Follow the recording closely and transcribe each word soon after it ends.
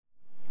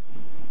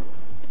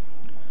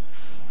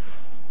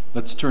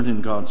Let's turn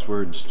in God's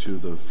words to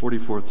the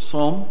 44th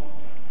Psalm.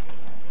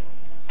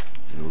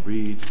 We'll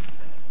read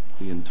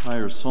the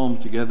entire psalm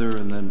together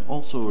and then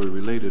also a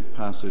related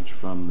passage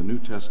from the New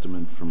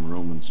Testament from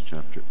Romans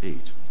chapter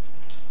 8.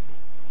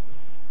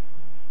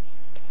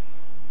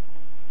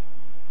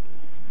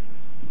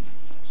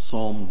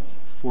 Psalm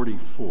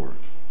 44.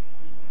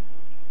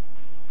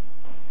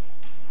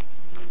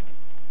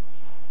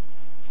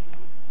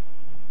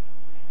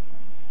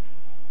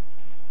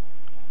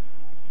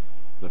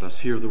 Let us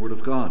hear the word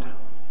of God.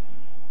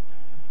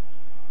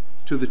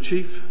 To the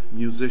chief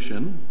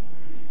musician,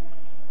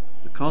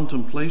 the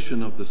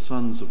contemplation of the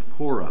sons of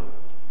Korah.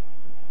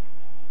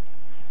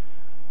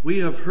 We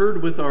have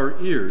heard with our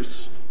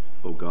ears,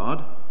 O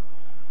God,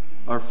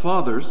 our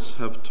fathers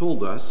have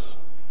told us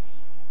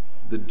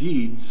the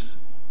deeds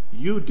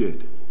you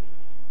did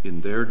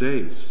in their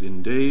days,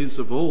 in days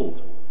of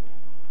old.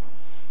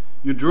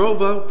 You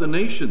drove out the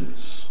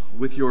nations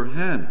with your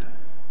hand,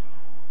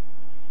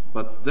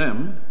 but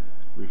them,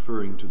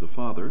 referring to the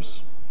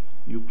fathers,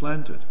 you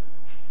planted.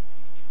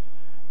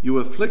 You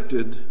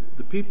afflicted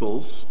the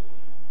peoples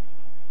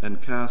and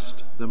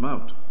cast them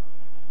out.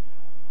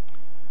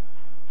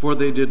 For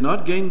they did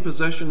not gain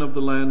possession of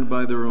the land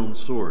by their own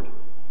sword,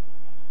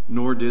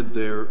 nor did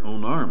their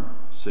own arm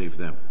save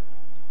them.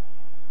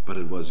 But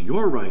it was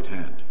your right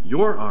hand,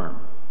 your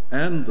arm,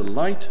 and the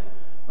light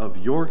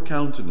of your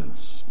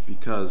countenance,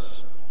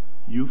 because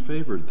you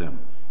favored them.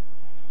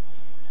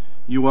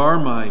 You are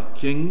my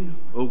king,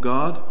 O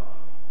God.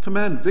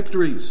 Command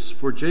victories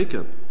for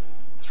Jacob.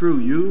 Through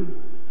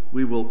you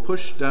we will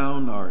push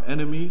down our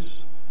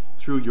enemies.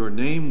 Through your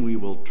name we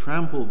will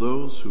trample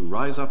those who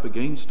rise up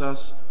against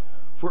us.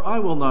 For I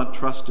will not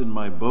trust in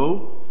my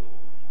bow,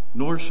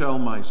 nor shall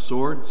my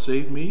sword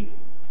save me.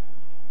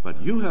 But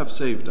you have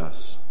saved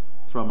us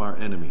from our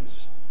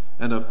enemies,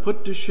 and have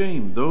put to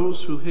shame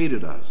those who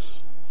hated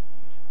us.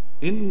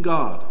 In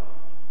God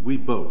we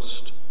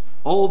boast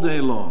all day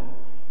long,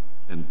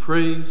 and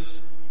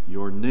praise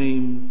your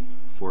name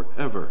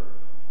forever.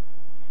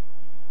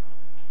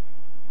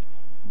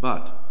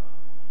 But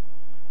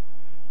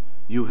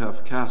you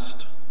have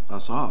cast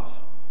us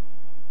off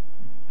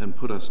and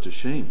put us to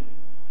shame,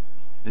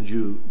 and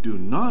you do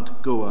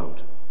not go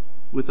out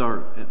with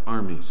our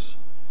armies.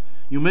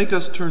 You make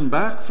us turn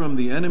back from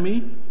the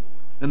enemy,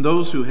 and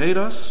those who hate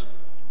us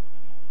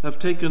have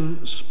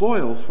taken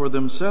spoil for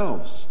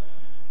themselves.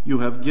 You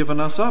have given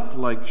us up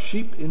like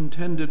sheep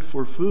intended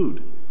for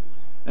food,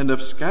 and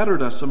have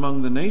scattered us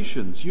among the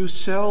nations. You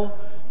sell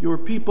your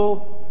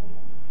people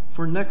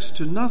for next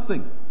to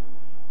nothing,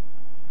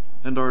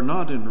 and are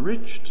not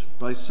enriched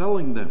by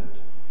selling them.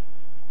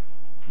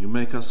 You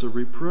make us a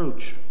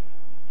reproach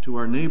to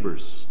our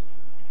neighbors,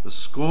 a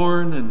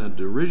scorn and a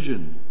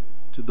derision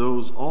to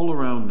those all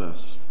around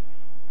us.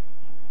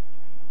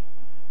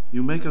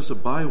 You make us a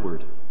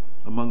byword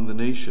among the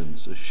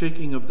nations, a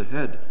shaking of the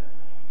head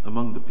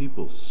among the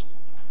peoples.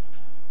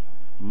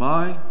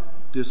 My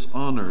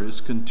dishonor is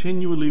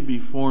continually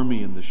before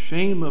me, and the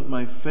shame of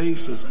my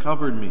face has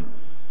covered me,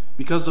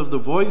 because of the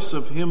voice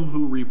of him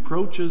who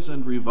reproaches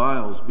and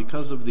reviles,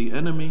 because of the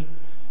enemy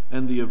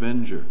and the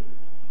avenger.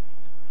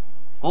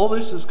 All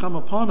this has come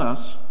upon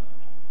us,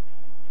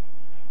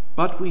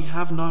 but we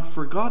have not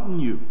forgotten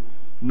you,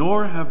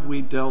 nor have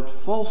we dealt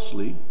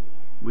falsely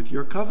with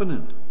your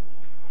covenant.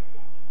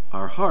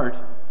 Our heart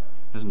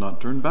has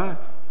not turned back,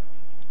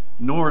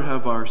 nor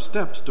have our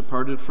steps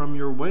departed from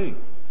your way.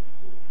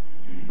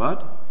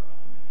 But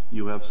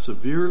you have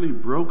severely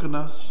broken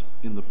us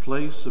in the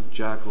place of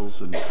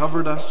jackals and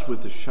covered us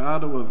with the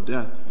shadow of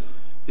death.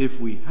 If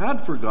we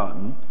had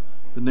forgotten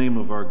the name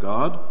of our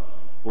God,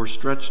 or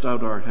stretched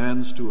out our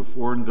hands to a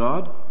foreign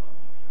god,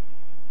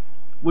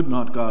 would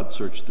not God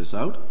search this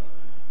out?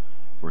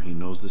 For he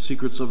knows the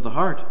secrets of the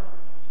heart.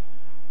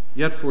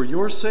 Yet for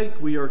your sake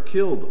we are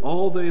killed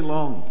all day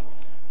long.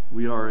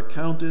 We are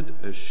accounted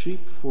as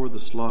sheep for the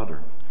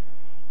slaughter.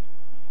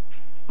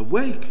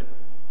 Awake!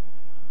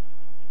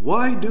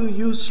 Why do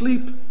you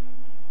sleep,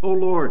 O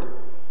Lord?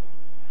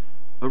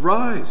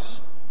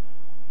 Arise!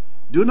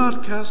 Do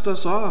not cast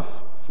us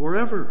off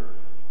forever.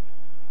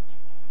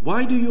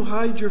 Why do you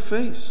hide your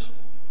face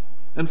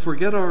and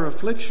forget our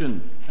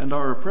affliction and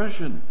our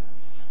oppression?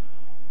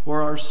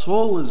 For our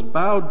soul is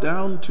bowed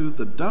down to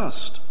the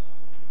dust.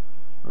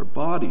 Our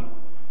body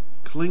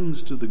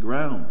clings to the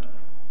ground.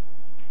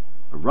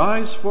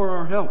 Arise for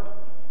our help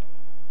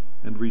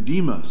and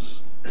redeem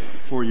us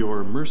for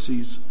your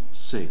mercy's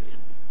sake.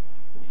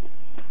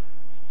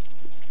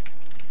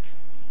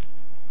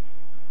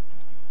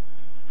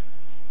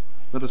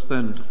 Let us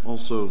then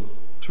also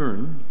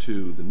turn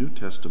to the New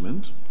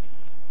Testament,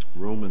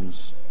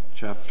 Romans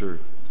chapter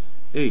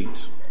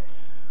 8.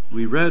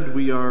 We read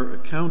we are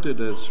accounted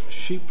as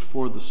sheep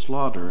for the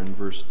slaughter in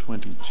verse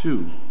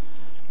 22.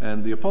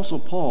 And the Apostle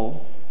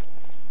Paul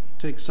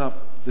takes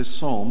up this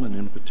psalm, and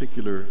in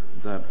particular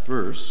that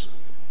verse,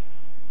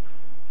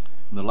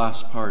 in the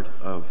last part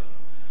of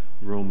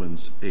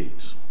Romans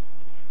 8.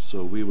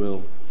 So we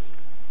will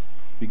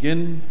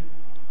begin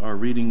our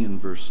reading in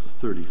verse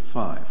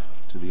 35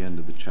 to the end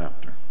of the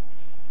chapter.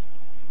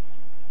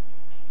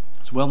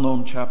 It's a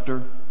well-known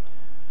chapter,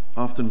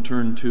 often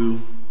turned to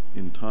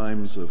in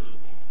times of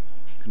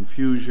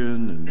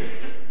confusion and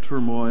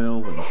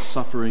turmoil and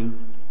suffering.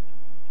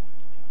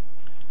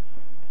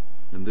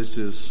 And this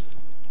is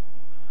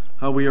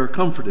how we are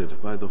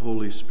comforted by the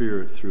Holy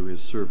Spirit through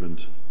his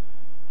servant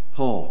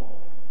Paul.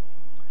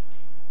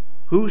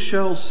 Who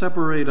shall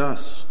separate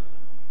us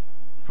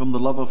from the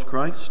love of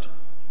Christ?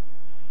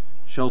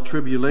 Shall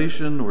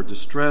tribulation or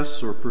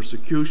distress or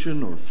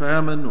persecution or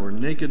famine or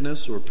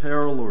nakedness or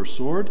peril or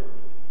sword?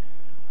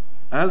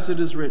 As it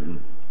is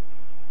written,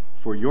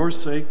 for your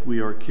sake we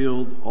are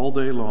killed all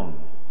day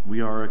long. We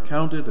are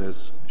accounted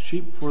as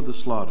sheep for the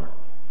slaughter.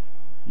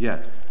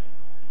 Yet,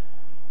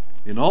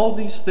 in all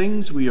these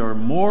things we are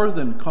more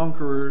than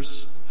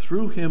conquerors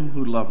through him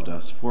who loved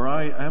us. For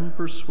I am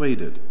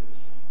persuaded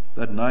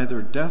that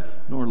neither death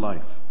nor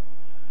life,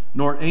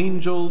 nor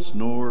angels,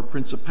 nor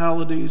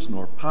principalities,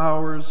 nor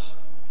powers,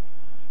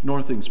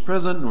 nor things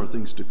present, nor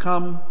things to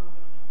come,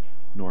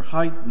 nor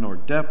height, nor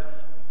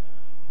depth,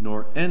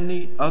 nor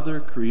any other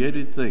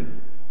created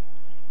thing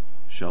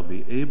shall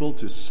be able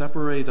to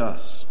separate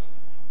us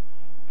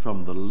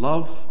from the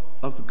love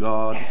of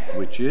God,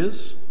 which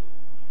is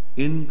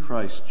in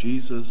Christ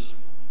Jesus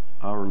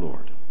our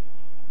Lord.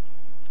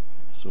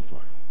 So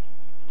far.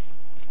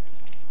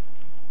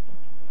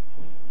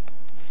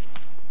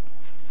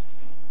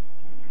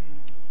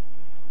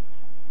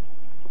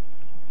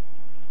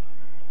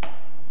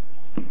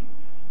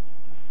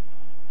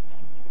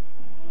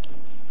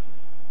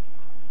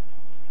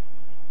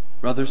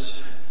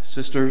 Brothers,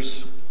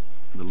 sisters,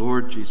 in the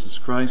Lord Jesus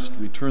Christ,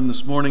 we turn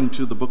this morning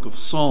to the book of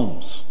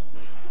Psalms.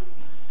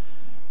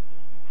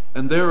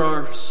 And there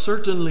are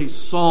certainly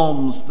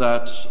psalms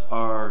that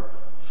are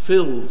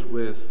filled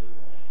with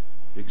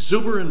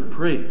exuberant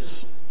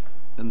praise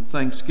and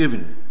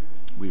thanksgiving.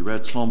 We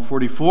read Psalm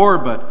 44,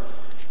 but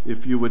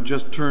if you would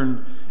just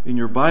turn in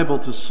your Bible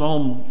to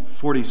Psalm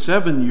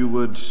 47, you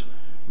would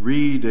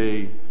read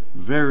a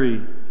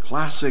very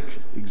classic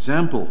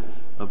example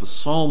of a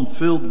psalm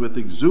filled with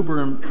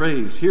exuberant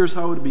praise. Here's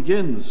how it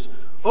begins.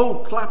 Oh,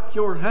 clap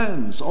your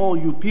hands, all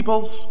you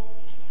peoples.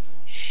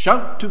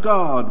 Shout to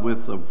God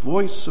with a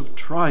voice of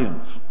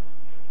triumph.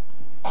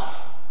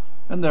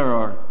 And there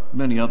are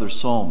many other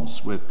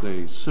psalms with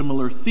a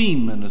similar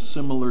theme and a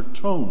similar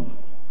tone.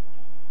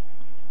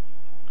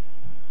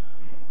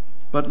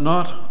 But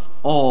not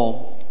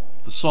all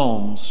the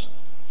psalms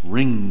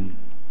ring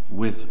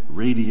with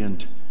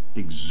radiant,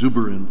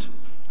 exuberant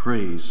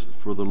praise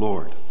for the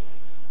Lord.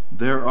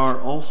 There are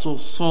also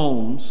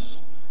psalms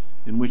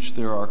in which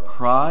there are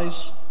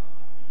cries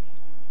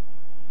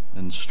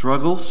and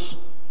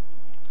struggles,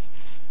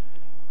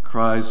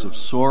 cries of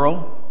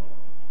sorrow,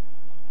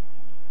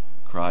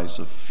 cries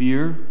of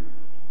fear,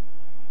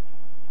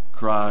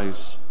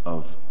 cries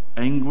of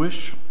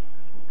anguish,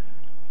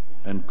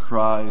 and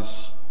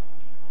cries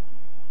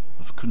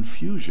of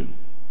confusion.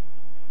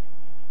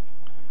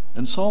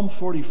 And Psalm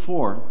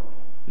 44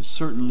 is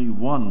certainly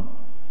one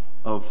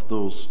of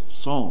those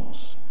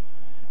psalms.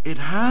 It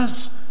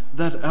has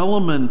that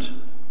element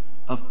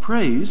of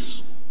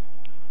praise.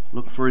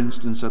 Look, for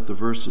instance, at the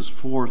verses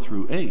 4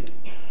 through 8.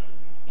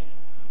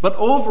 But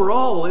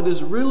overall, it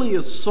is really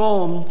a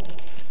psalm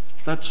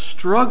that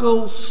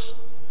struggles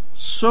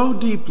so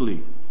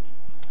deeply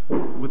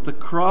with the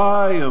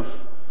cry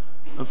of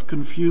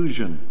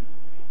confusion,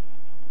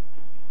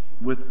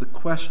 with the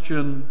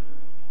question,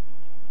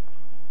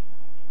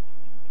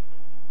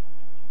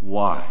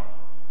 why?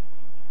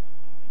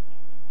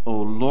 O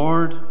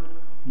Lord,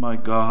 my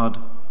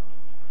God,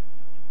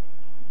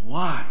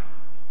 why?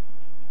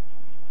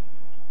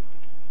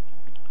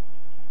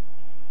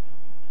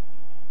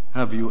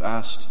 Have you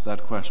asked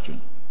that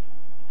question?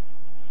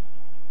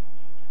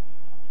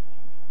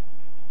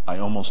 I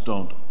almost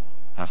don't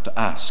have to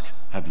ask,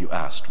 have you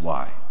asked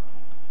why?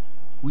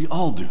 We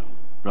all do,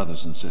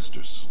 brothers and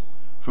sisters,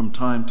 from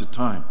time to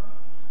time.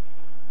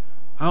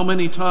 How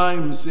many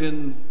times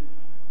in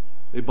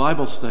a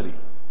Bible study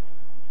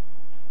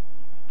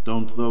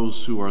don't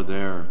those who are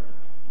there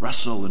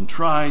wrestle and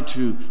try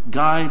to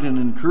guide and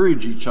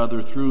encourage each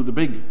other through the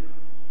big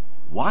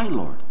 "Why,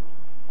 Lord?"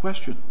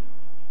 question?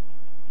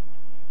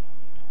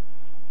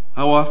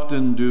 How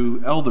often do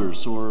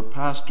elders or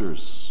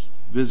pastors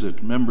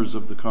visit members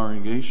of the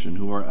congregation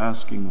who are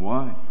asking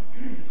why?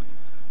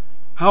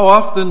 How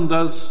often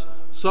does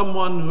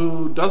someone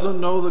who doesn't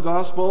know the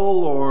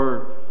gospel,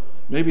 or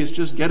maybe is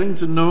just getting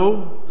to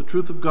know the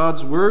truth of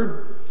God's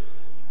word,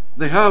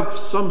 they have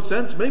some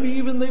sense, maybe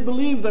even they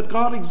believe that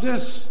God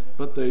exists,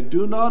 but they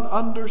do not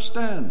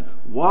understand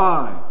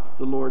why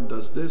the Lord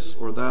does this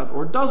or that,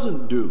 or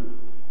doesn't do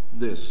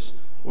this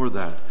or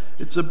that.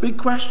 It's a big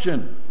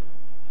question.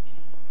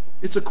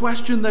 It's a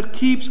question that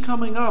keeps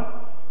coming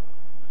up.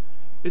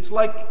 It's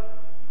like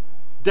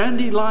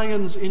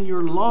dandelions in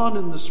your lawn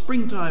in the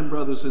springtime,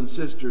 brothers and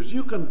sisters.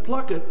 You can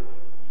pluck it,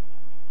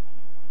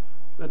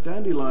 that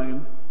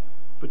dandelion,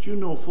 but you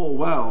know full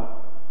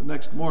well the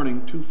next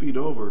morning, 2 feet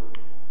over,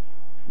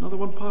 another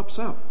one pops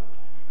up.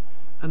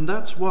 And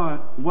that's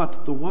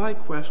what the why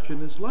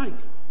question is like.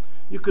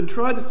 You can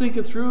try to think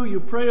it through, you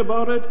pray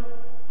about it,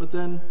 but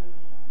then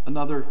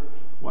another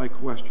why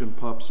question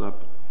pops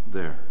up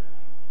there.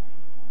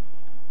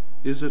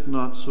 Is it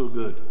not so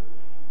good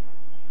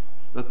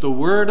that the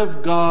Word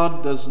of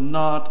God does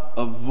not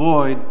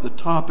avoid the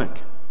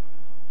topic,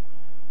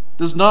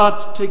 does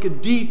not take a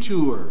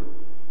detour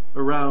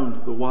around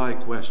the why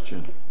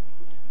question?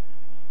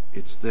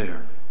 It's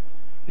there.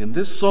 In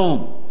this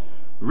psalm,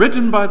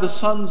 written by the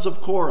sons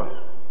of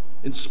Korah,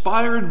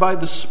 inspired by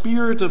the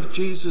Spirit of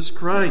Jesus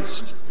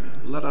Christ,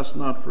 let us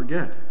not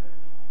forget.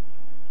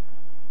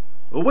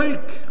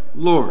 Awake,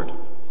 Lord,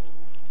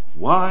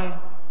 why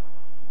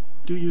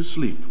do you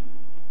sleep?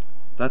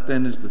 That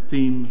then is the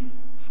theme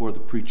for the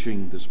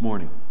preaching this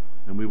morning.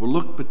 And we will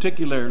look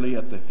particularly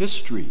at the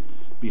history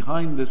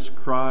behind this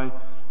cry,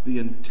 the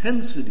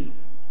intensity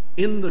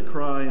in the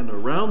cry and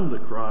around the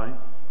cry.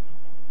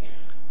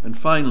 And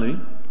finally,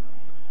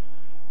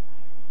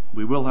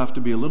 we will have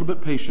to be a little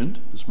bit patient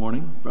this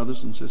morning,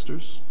 brothers and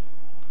sisters,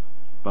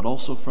 but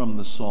also from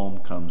the psalm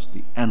comes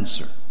the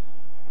answer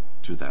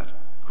to that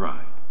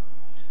cry.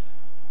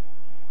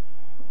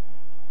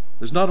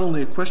 There's not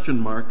only a question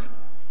mark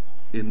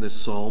in this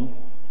psalm,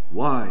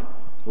 why,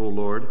 O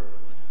Lord?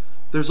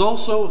 There's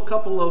also a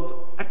couple of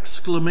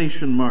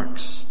exclamation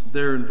marks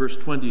there in verse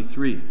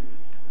 23.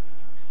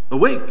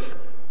 Awake,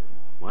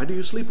 why do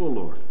you sleep, O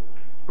Lord?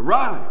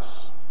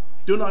 Arise,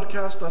 do not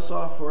cast us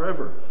off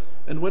forever.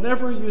 And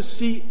whenever you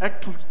see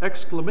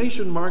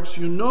exclamation marks,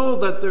 you know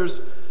that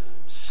there's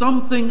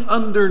something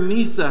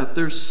underneath that.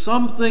 There's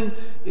something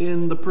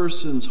in the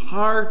person's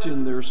heart,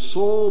 in their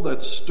soul,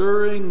 that's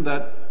stirring,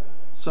 that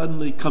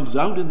suddenly comes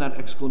out in that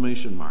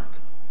exclamation mark.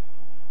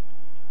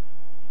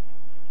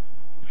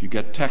 If you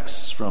get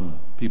texts from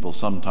people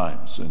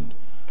sometimes, and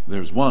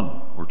there's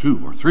 1 or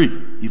 2 or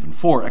 3, even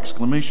 4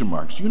 exclamation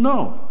marks, you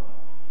know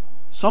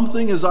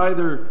something is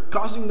either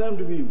causing them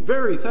to be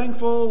very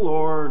thankful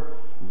or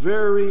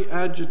very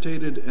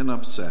agitated and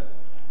upset.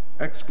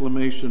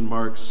 Exclamation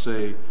marks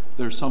say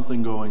there's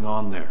something going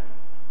on there.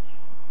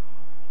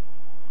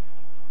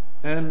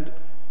 And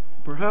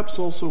perhaps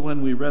also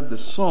when we read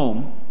this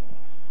psalm,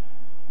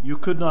 you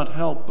could not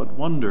help but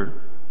wonder,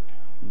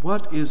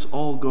 what is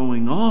all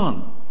going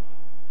on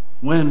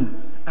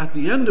when at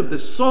the end of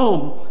this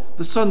psalm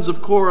the sons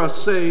of Korah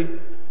say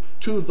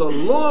to the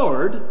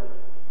Lord,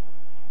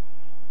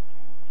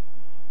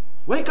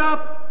 wake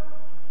up!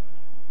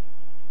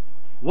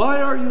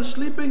 Why are you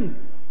sleeping,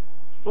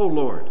 O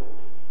Lord?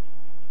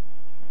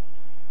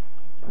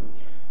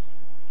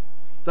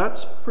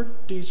 That's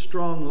pretty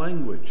strong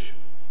language.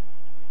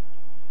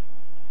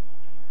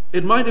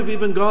 It might have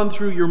even gone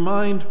through your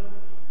mind,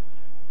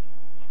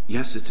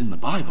 yes, it's in the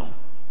Bible.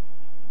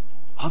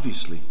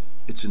 Obviously,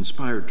 it's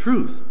inspired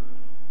truth.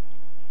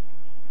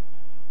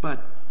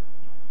 But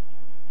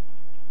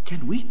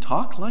can we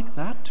talk like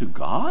that to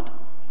God?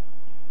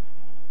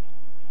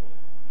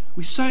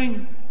 We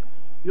sang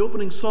the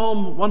opening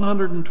Psalm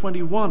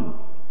 121.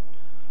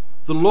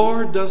 The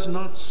Lord does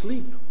not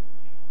sleep.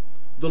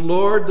 The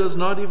Lord does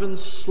not even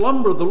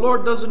slumber. The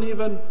Lord doesn't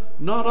even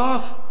nod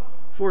off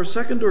for a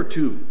second or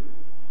two.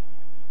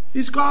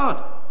 He's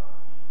God.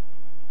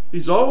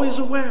 He's always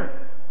aware.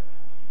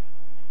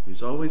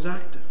 He's always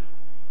active.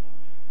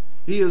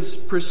 He is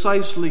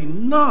precisely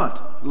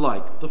not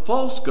like the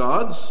false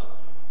gods.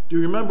 Do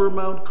you remember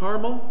Mount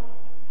Carmel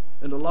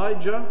and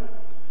Elijah?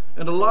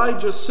 And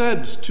Elijah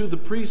said to the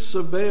priests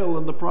of Baal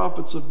and the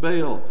prophets of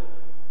Baal,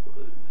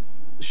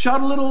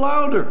 shout a little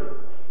louder.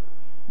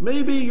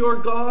 Maybe your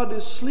God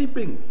is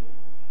sleeping.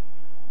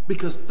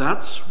 Because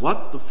that's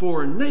what the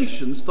foreign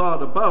nations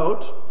thought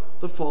about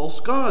the false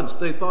gods.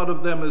 They thought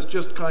of them as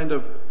just kind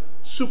of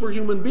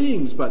superhuman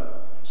beings,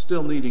 but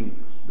still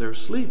needing their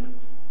sleep.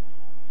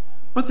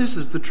 But this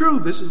is the true.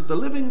 This is the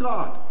living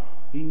God.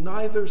 He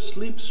neither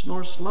sleeps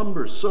nor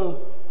slumbers.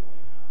 So,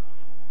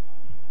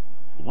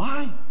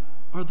 why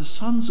are the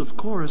sons of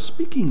Korah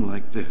speaking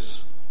like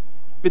this?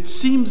 It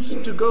seems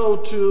to go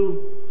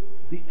to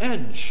the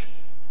edge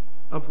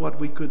of what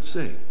we could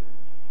say.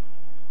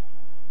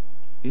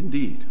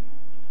 Indeed.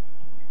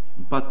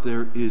 But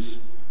there is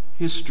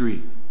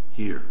history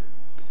here.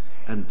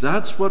 And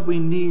that's what we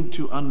need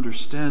to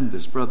understand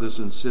this, brothers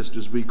and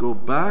sisters. We go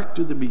back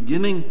to the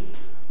beginning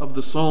of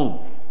the psalm,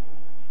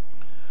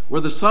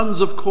 where the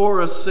sons of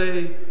Korah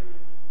say,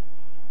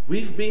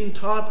 we've been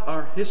taught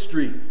our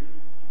history.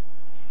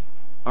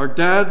 Our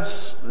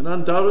dads, and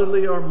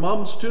undoubtedly our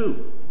moms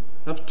too,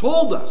 have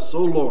told us,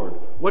 O Lord,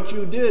 what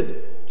you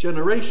did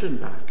generation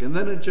back, and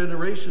then a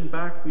generation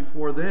back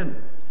before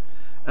then.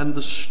 And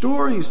the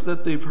stories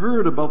that they've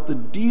heard about the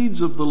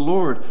deeds of the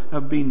Lord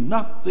have been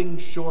nothing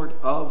short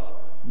of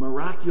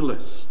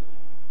miraculous.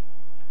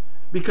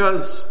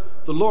 Because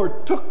the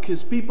Lord took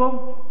his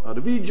people out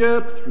of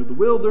Egypt through the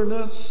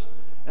wilderness,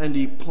 and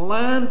he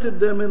planted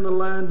them in the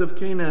land of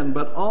Canaan.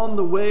 But on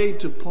the way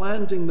to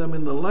planting them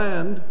in the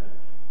land,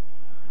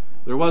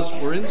 there was,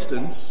 for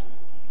instance,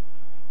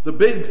 the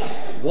big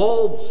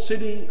walled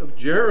city of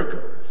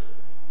Jericho.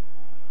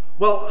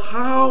 Well,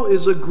 how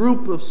is a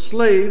group of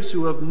slaves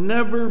who have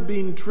never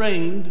been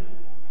trained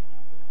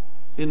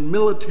in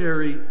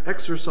military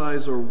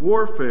exercise or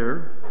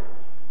warfare,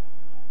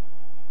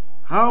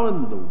 how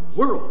in the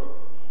world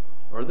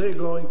are they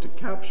going to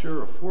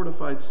capture a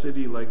fortified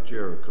city like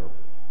Jericho?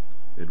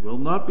 It will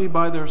not be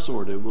by their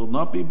sword. It will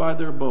not be by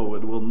their bow.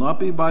 It will not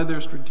be by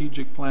their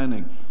strategic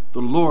planning.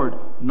 The Lord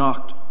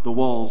knocked the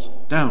walls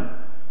down.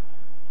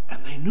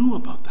 And they knew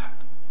about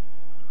that.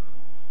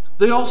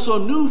 They also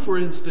knew, for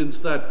instance,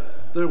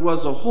 that there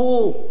was a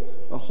whole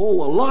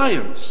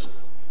alliance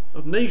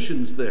of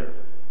nations there.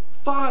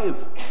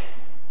 5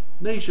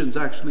 nations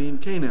actually in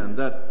Canaan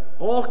that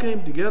all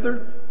came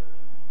together.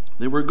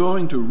 They were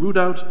going to root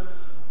out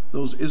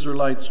those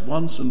Israelites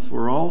once and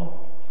for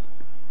all.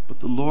 But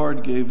the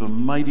Lord gave a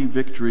mighty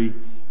victory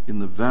in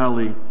the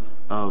valley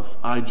of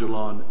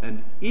Ajalon,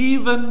 and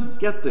even,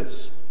 get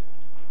this,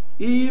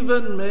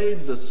 even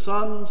made the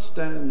sun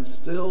stand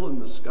still in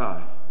the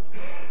sky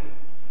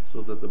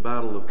so that the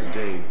battle of the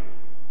day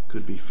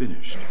could be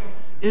finished.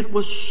 It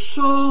was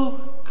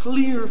so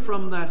clear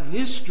from that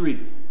history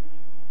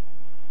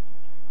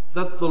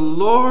that the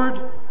Lord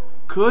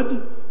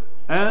could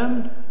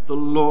and the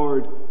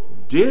Lord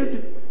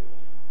did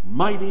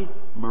mighty,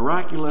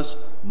 miraculous,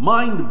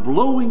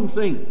 mind-blowing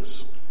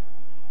things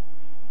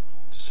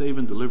to save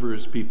and deliver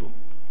his people.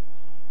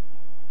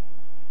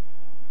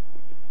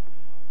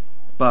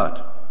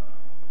 But,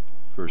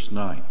 verse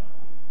 9,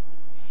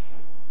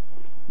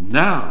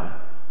 now,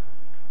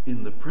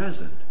 in the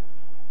present,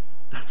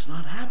 that's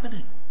not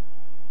happening.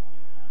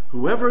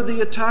 Whoever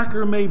the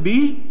attacker may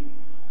be,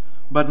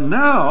 but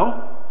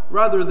now,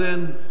 rather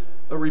than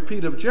a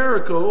repeat of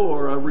Jericho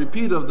or a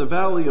repeat of the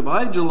valley of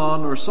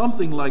Ajalon or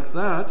something like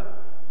that,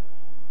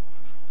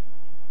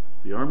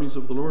 the armies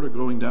of the Lord are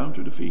going down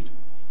to defeat.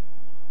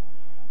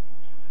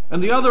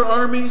 And the other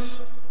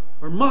armies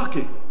are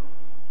mocking.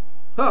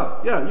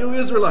 Yeah, you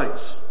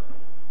Israelites.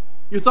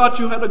 You thought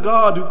you had a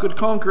God who could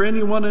conquer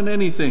anyone and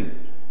anything.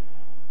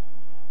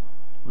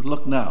 But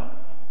look now.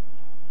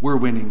 We're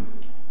winning.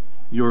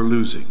 You're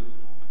losing.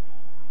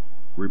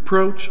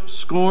 Reproach,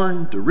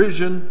 scorn,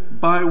 derision,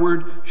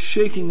 byword,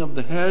 shaking of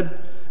the head,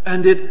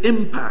 and it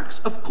impacts.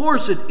 Of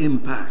course it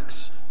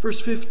impacts. Verse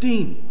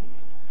 15.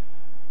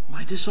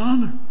 My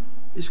dishonor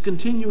is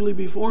continually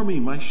before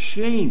me. My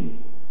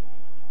shame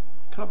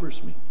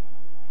covers me.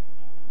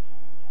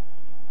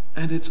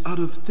 And it's out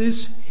of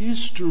this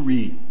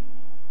history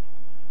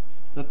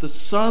that the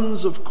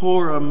sons of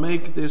Korah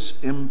make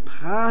this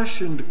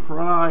impassioned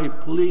cry,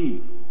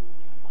 plea,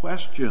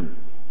 question.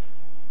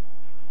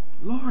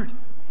 Lord,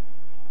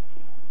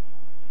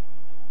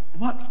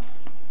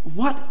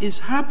 what is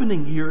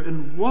happening here,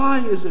 and why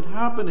is it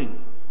happening?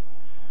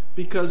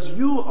 Because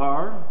you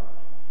are,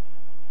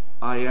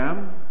 I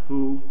am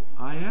who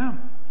I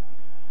am.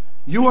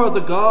 You are the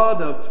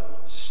God of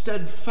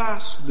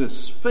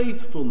steadfastness,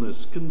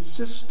 faithfulness,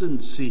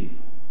 consistency.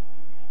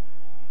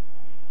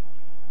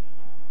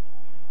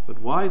 But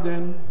why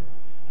then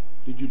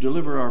did you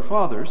deliver our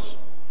fathers,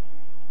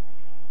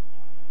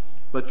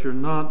 but you're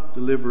not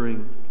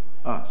delivering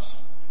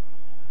us?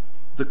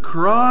 The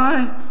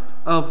cry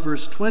of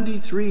verse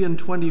 23 and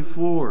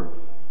 24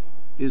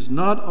 is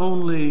not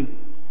only,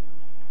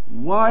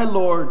 why,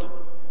 Lord,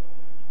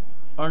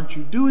 aren't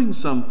you doing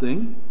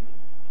something?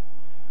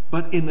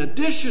 But in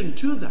addition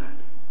to that,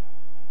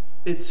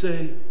 it's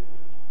a,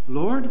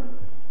 Lord,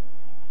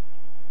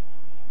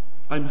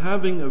 I'm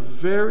having a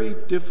very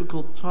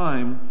difficult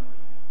time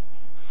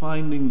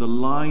finding the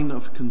line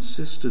of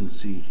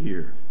consistency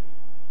here.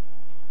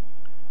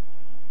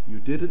 You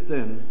did it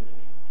then.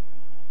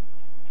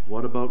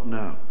 What about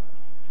now?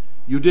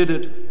 You did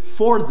it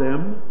for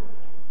them,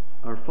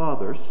 our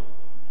fathers.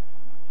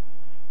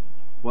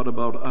 What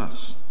about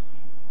us?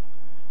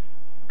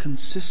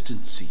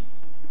 Consistency.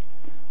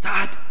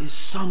 That is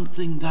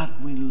something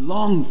that we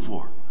long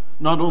for,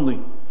 not only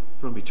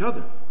from each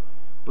other,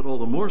 but all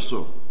the more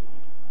so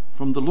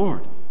from the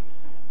Lord.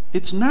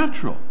 It's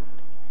natural.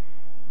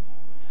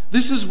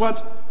 This is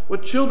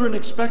what children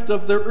expect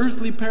of their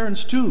earthly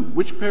parents too.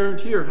 Which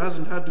parent here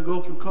hasn't had to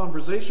go through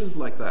conversations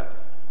like that,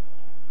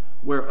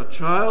 where a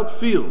child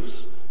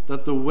feels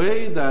that the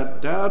way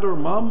that dad or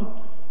mom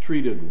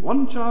treated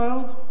one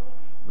child,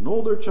 an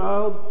older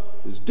child,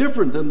 is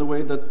different than the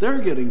way that they're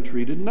getting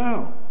treated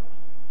now,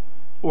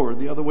 or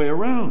the other way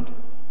around.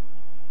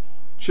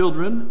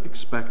 Children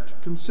expect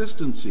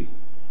consistency.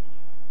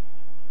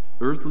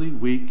 Earthly,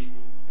 weak,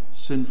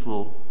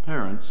 sinful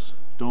parents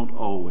don't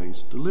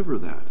always deliver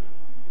that,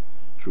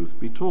 truth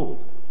be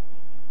told.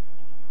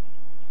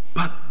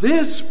 But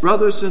this,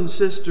 brothers and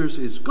sisters,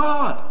 is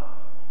God.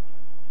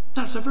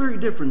 That's a very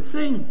different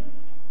thing.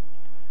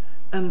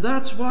 And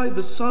that's why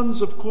the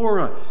sons of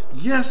Korah,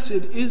 yes,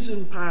 it is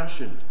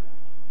impassioned.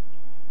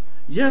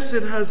 Yes,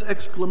 it has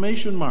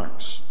exclamation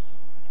marks.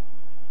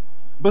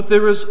 But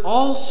there is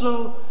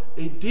also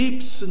a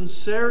deep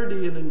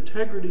sincerity and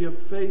integrity of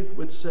faith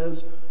which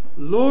says,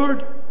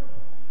 Lord,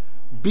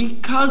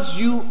 because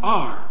you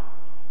are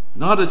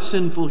not a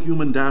sinful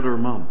human dad or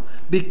mom,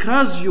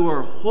 because you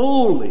are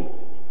holy,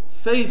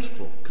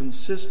 faithful,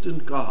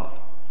 consistent God,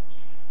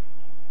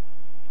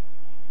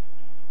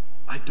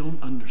 I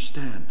don't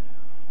understand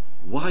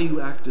why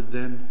you acted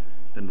then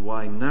and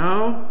why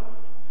now,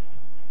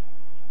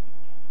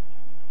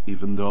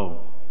 even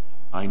though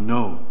I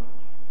know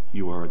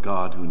you are a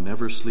God who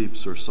never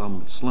sleeps or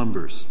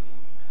slumbers.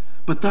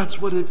 But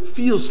that's what it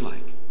feels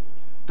like.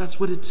 That's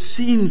what it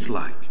seems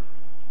like.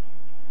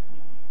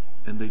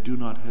 And they do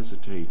not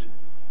hesitate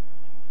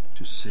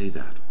to say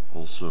that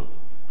also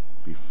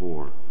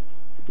before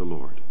the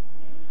Lord.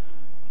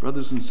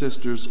 Brothers and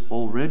sisters,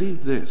 already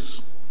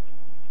this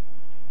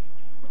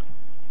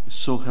is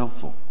so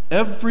helpful.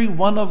 Every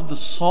one of the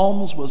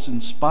Psalms was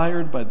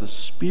inspired by the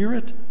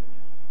Spirit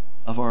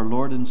of our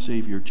Lord and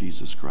Savior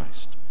Jesus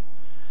Christ.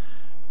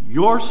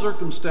 Your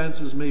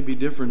circumstances may be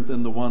different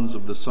than the ones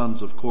of the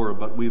sons of Korah,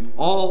 but we've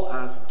all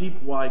asked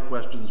deep why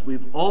questions.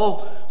 We've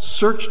all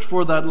searched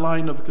for that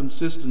line of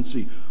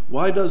consistency.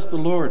 Why does the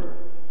Lord,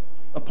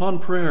 upon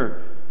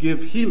prayer,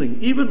 give healing,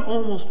 even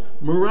almost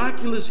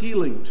miraculous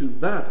healing, to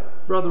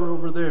that brother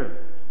over there?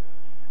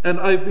 And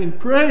I've been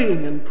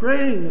praying and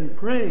praying and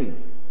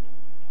praying.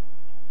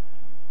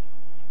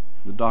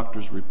 The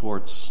doctor's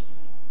reports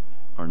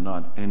are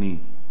not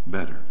any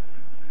better.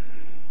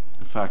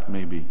 In fact,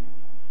 maybe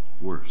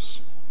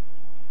worse.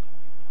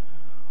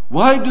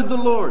 Why did the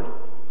Lord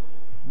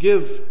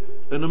give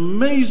an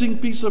amazing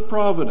piece of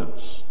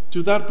providence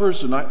to that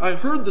person? I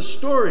heard the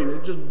story and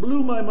it just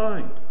blew my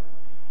mind.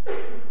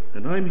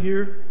 And I'm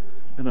here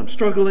and I'm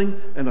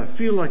struggling and I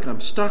feel like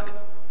I'm stuck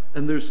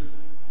and there's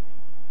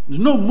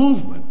no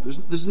movement.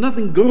 There's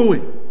nothing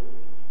going.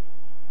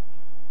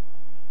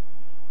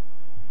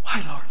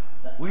 Why, Lord?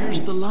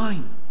 Where's the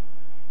line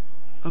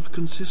of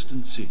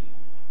consistency?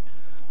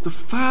 The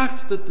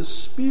fact that the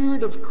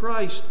Spirit of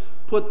Christ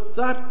put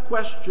that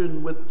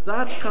question with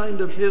that kind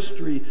of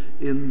history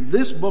in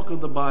this book of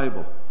the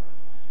Bible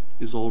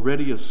is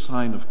already a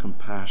sign of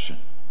compassion.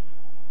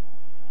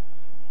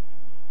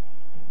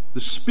 The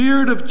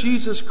Spirit of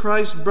Jesus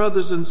Christ,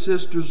 brothers and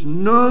sisters,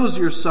 knows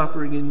your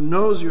suffering and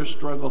knows your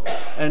struggle,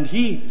 and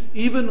He,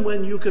 even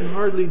when you can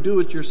hardly do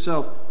it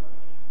yourself,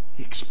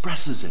 He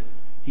expresses it.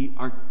 He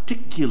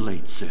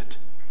articulates it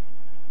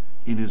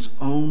in His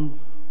own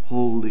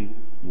holy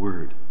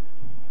word.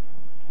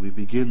 We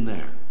begin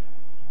there.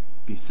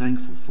 Be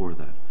thankful for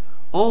that.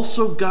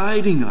 Also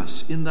guiding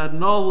us in that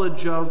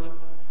knowledge of,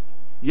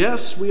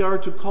 yes, we are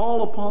to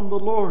call upon the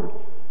Lord,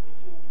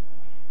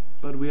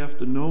 but we have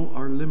to know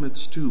our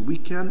limits too. We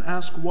can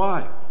ask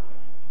why,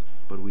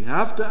 but we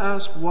have to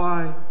ask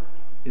why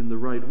in the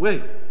right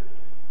way.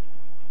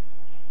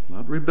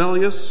 Not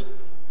rebellious.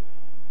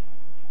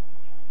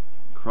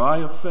 Cry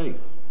of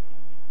faith,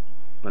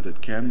 but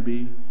it can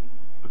be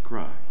a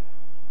cry.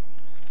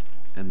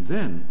 And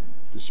then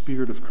the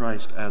Spirit of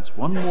Christ adds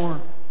one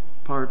more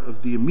part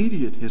of the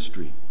immediate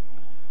history,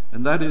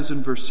 and that is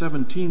in verse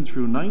 17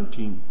 through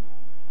 19.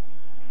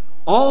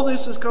 All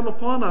this has come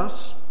upon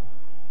us,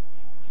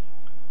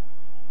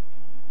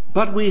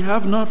 but we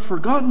have not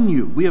forgotten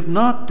you. We have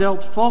not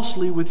dealt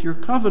falsely with your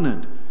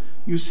covenant.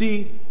 You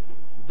see,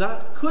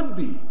 that could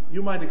be,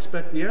 you might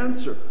expect the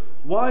answer.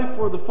 Why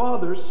for the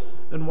fathers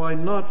and why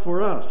not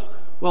for us?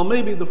 Well,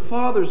 maybe the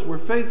fathers were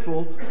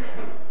faithful,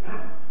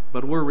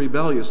 but we're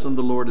rebellious and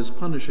the Lord is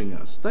punishing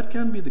us. That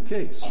can be the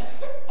case.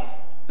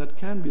 That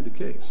can be the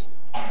case.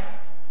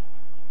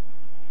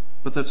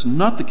 But that's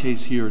not the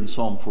case here in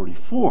Psalm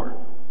 44.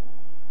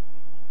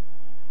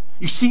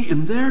 You see,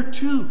 in there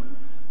too,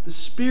 the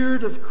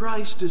Spirit of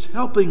Christ is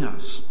helping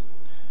us.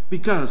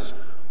 Because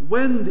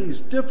when these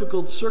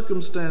difficult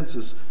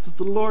circumstances that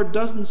the Lord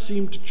doesn't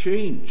seem to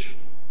change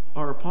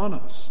are upon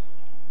us,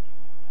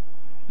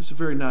 it's a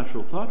very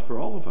natural thought for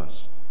all of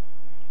us.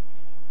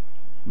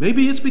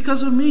 Maybe it's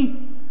because of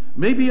me.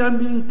 Maybe I'm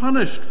being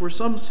punished for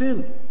some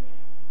sin.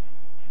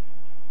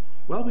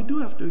 Well, we do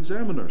have to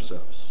examine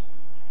ourselves.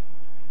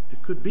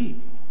 It could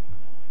be.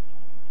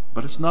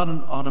 But it's not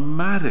an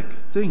automatic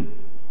thing.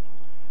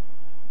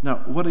 Now,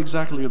 what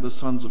exactly are the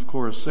sons of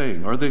Korah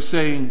saying? Are they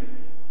saying,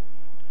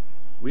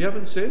 we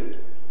haven't sinned?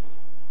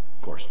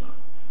 Of course not.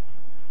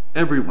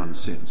 Everyone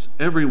sins.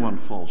 Everyone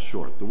falls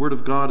short. The Word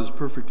of God is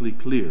perfectly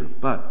clear.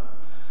 But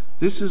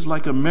this is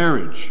like a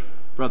marriage,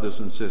 brothers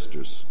and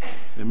sisters.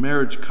 A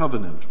marriage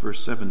covenant,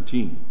 verse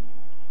 17.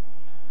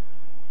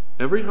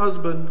 Every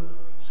husband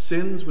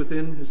sins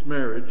within his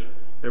marriage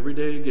every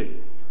day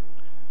again.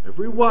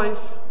 Every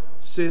wife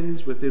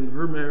sins within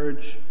her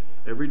marriage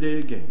every day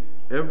again.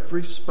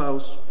 Every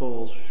spouse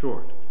falls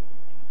short.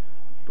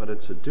 But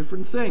it's a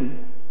different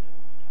thing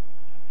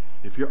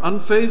if you're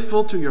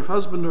unfaithful to your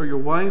husband or your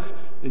wife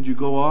and you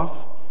go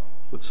off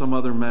with some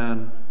other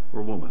man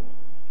or woman.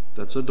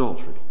 That's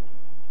adultery.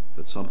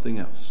 That's something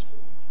else.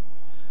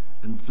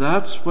 And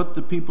that's what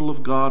the people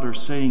of God are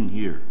saying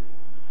here.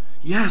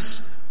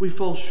 Yes, we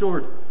fall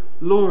short,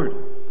 Lord.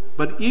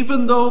 But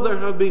even though there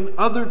have been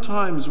other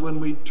times when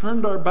we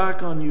turned our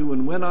back on you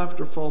and went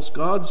after false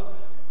gods,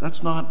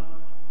 that's not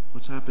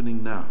what's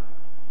happening now.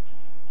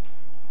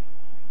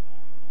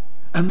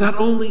 And that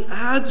only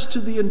adds to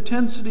the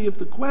intensity of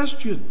the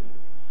question.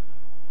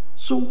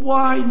 So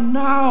why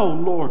now,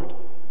 Lord,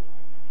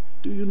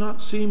 do you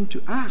not seem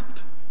to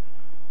act?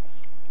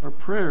 our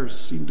prayers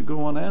seem to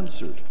go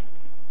unanswered.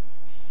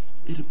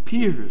 It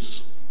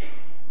appears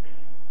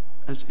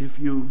as if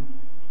you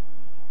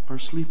are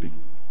sleeping.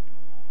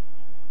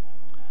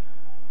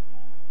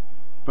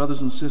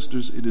 Brothers and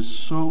sisters, it is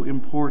so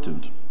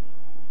important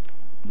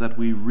that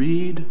we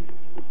read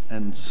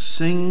and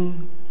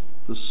sing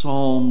the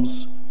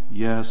Psalms,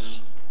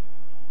 yes,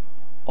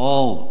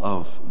 all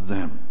of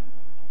them.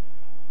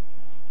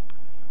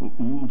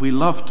 We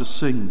love to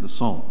sing the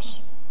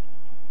Psalms.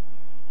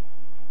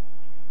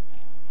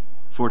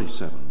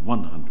 47,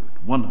 100,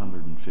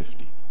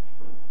 150.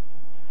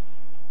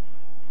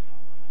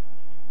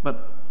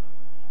 But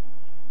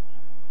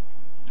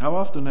how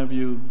often have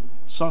you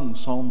sung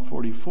Psalm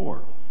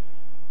 44?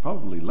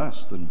 Probably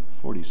less than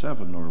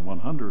 47 or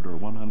 100 or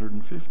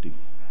 150.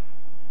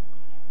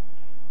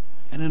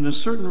 And in a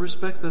certain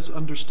respect, that's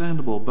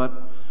understandable.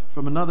 But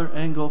from another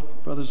angle,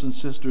 brothers and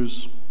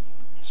sisters,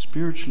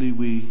 spiritually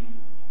we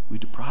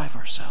deprive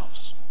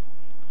ourselves.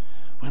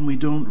 When we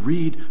don't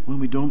read, when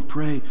we don't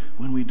pray,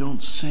 when we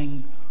don't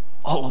sing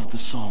all of the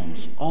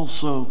Psalms.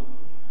 Also,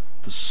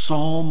 the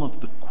Psalm of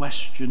the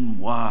question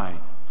why,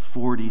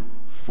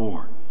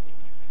 44.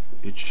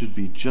 It should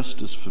be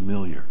just as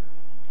familiar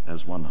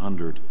as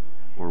 100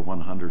 or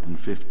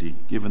 150,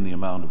 given the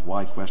amount of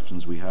why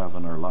questions we have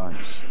in our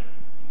lives.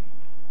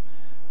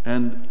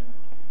 And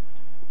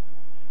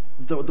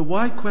the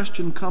why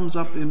question comes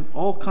up in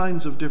all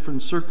kinds of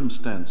different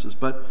circumstances,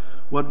 but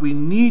what we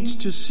need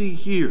to see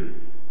here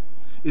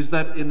is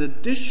that in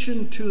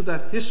addition to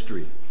that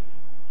history,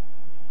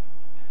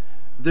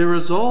 there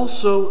is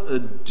also a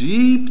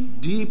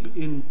deep, deep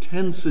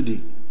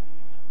intensity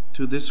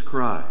to this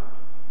cry.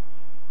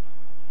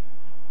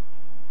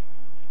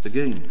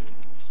 Again,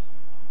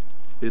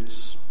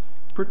 it's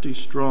pretty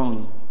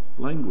strong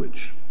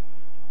language.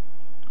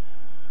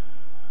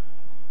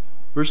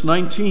 Verse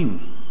 19,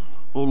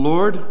 O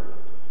Lord,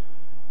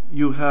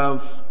 you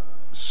have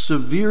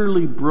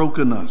severely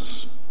broken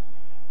us.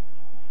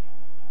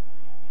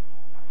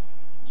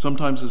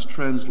 Sometimes it's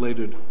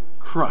translated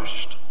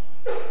crushed.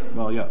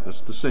 Well, yeah,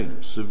 that's the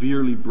same.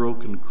 Severely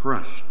broken,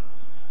 crushed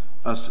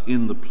us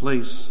in the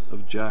place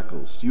of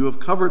jackals. You have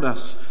covered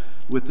us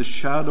with the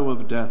shadow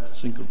of death.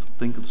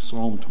 Think of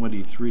Psalm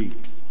 23.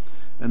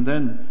 And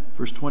then,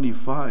 verse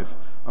 25,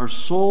 our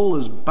soul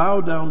is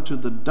bowed down to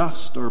the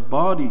dust, our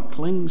body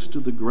clings to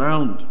the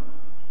ground.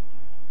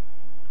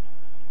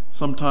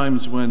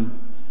 Sometimes when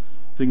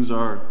things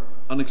are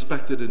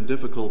unexpected and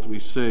difficult, we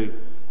say,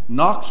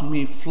 knocked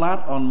me flat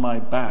on my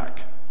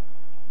back.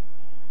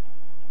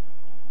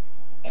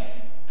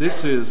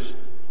 This is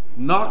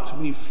knocked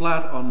me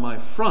flat on my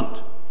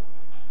front.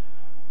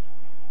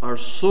 Our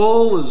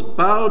soul is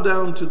bowed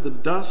down to the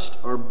dust.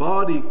 Our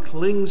body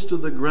clings to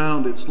the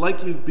ground. It's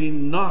like you've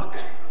been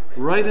knocked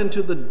right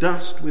into the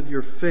dust with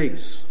your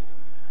face.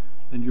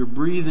 And you're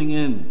breathing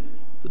in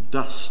the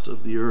dust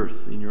of the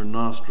earth in your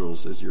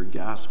nostrils as you're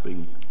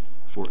gasping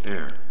for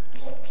air.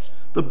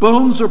 The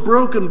bones are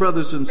broken,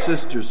 brothers and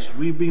sisters.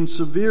 We've been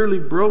severely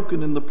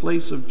broken in the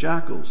place of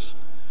jackals.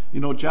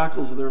 You know,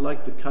 jackals, they're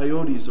like the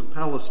coyotes of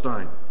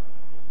Palestine.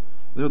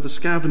 They're the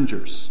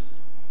scavengers.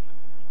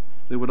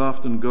 They would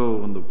often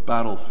go on the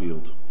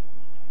battlefield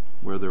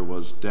where there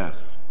was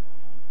death,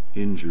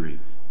 injury.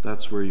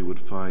 That's where you would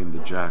find the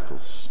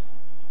jackals.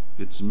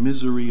 It's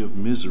misery of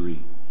misery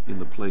in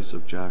the place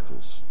of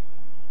jackals.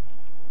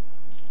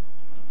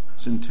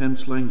 It's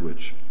intense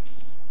language.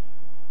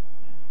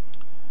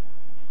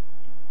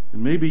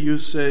 And maybe you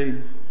say,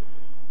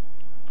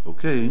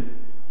 okay,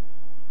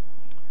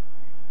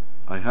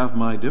 I have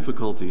my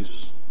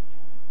difficulties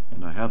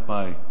and I have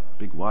my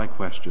big why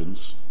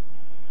questions.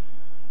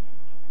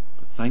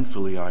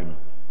 Thankfully, I'm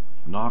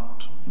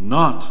not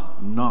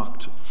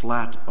knocked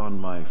flat on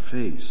my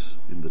face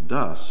in the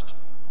dust,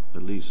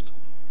 at least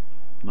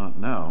not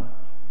now.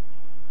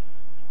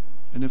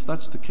 And if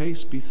that's the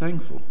case, be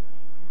thankful,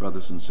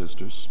 brothers and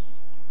sisters.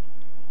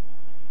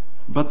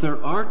 But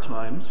there are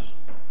times,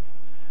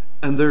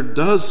 and there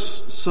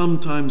does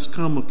sometimes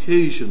come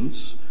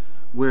occasions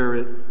where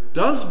it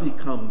does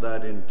become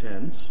that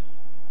intense,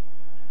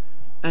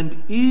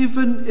 and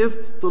even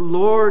if the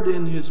Lord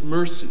in His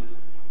mercy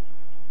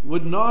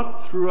would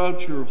not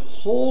throughout your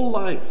whole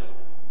life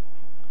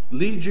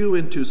lead you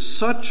into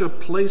such a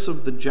place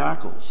of the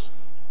jackals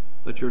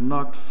that you're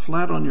knocked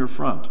flat on your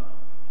front,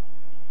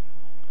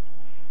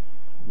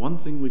 one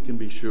thing we can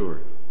be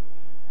sure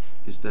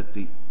is that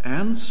the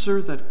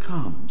answer that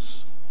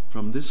comes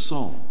from this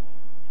psalm,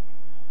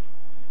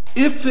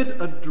 if it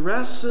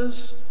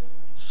addresses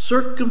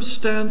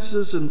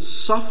circumstances and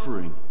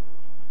suffering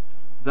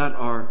that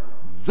are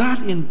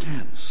that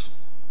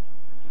intense,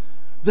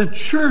 then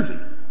surely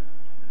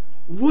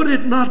would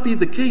it not be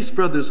the case,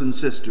 brothers and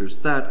sisters,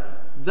 that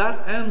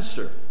that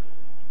answer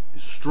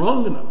is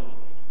strong enough,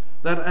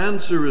 that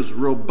answer is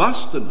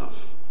robust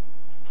enough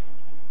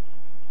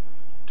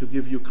to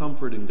give you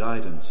comfort and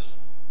guidance,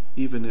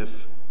 even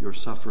if your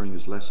suffering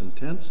is less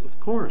intense? Of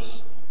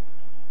course.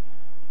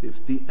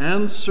 If the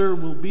answer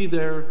will be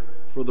there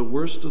for the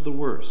worst of the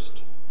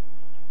worst,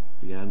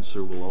 the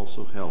answer will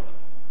also help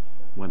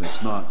when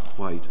it's not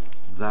quite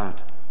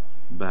that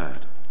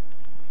bad.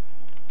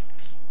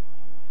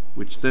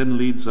 Which then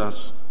leads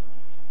us,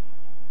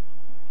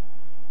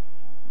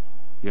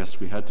 yes,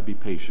 we had to be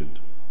patient,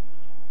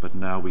 but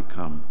now we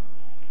come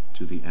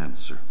to the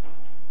answer.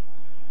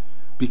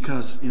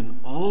 Because in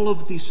all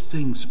of these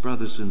things,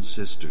 brothers and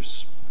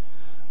sisters,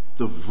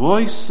 the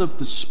voice of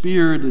the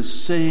Spirit is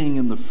saying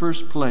in the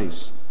first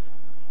place,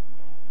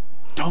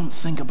 don't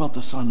think about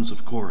the sons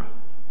of Korah.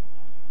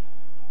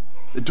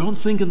 Don't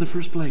think in the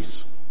first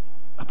place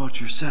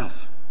about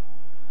yourself.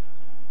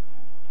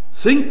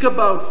 Think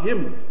about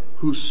him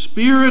whose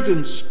Spirit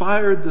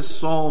inspired this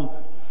psalm.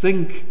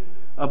 Think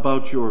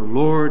about your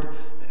Lord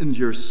and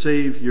your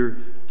Savior,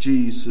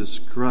 Jesus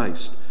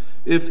Christ.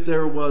 If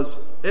there was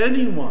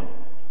anyone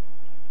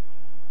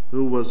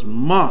who was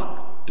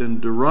mocked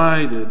and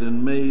derided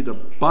and made a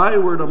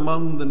byword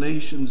among the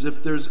nations,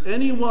 if there's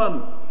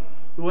anyone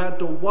who had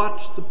to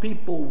watch the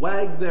people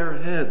wag their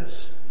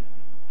heads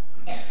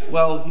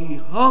while he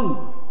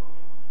hung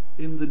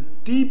in the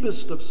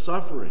deepest of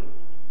suffering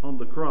on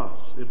the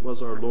cross, it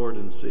was our Lord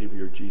and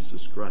Savior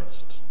Jesus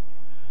Christ.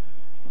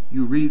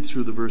 You read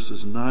through the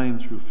verses 9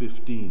 through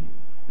 15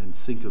 and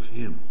think of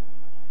him.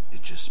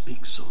 It just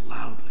speaks so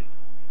loudly.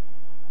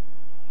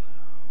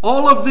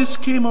 All of this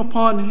came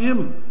upon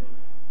him,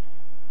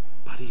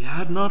 but he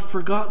had not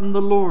forgotten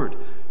the Lord,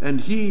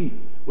 and he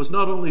was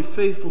not only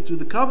faithful to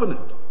the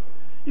covenant,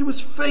 he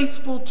was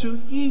faithful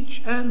to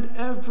each and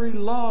every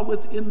law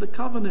within the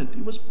covenant.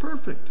 He was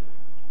perfect.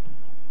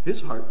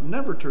 His heart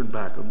never turned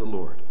back on the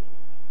Lord.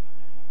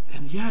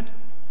 And yet,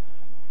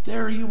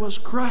 there he was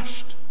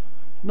crushed,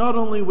 not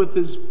only with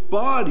his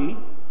body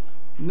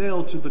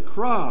nailed to the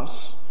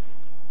cross,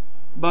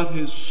 but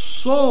his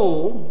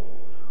soul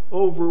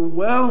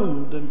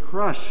overwhelmed and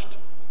crushed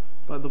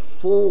by the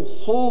full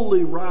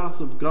holy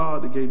wrath of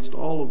God against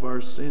all of our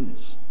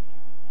sins.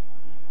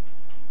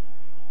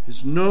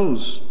 His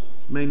nose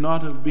may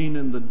not have been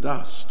in the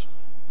dust,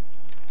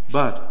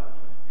 but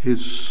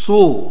his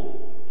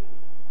soul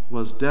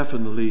was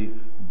definitely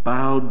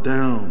bowed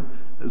down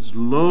as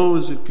low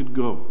as it could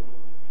go.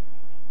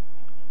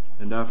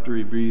 And after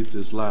he breathed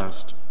his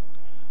last,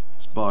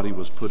 his body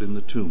was put in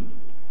the tomb,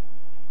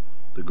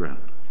 the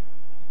ground.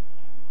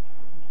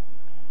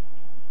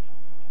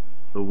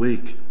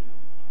 Awake,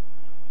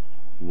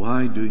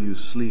 why do you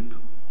sleep,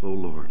 O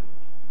Lord?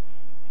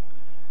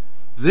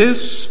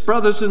 This,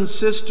 brothers and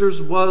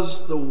sisters,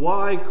 was the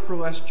why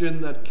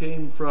question that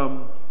came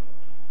from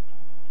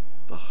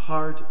the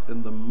heart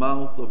and the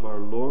mouth of our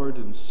Lord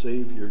and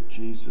Savior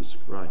Jesus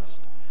Christ.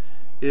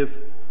 If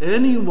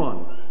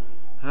anyone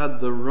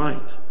had the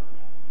right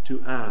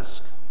to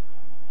ask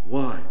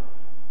why,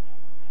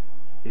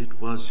 it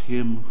was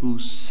him who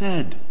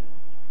said,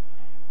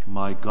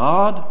 my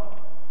God,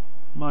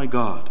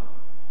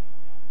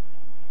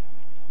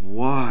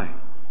 why?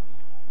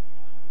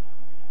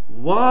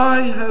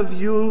 Why have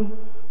you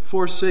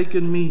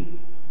forsaken me?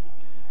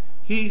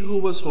 He who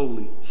was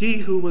holy, he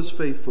who was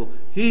faithful,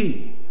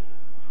 he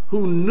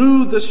who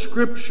knew the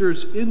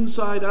Scriptures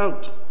inside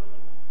out.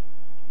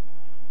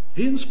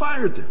 He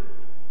inspired them.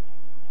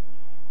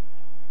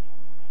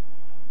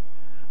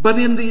 But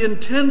in the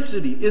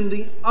intensity, in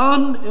the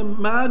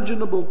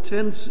unimaginable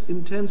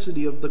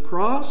intensity of the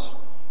cross,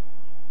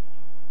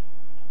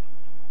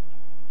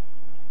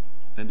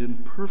 and in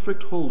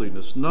perfect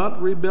holiness,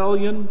 not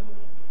rebellion,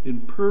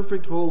 in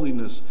perfect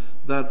holiness,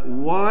 that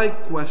why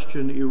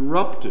question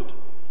erupted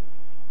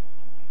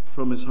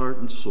from his heart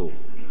and soul.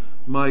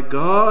 My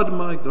God,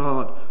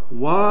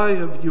 why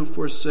have you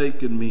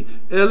forsaken me?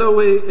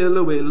 Eloi,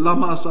 Eloi,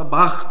 lama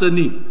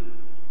sabachthani.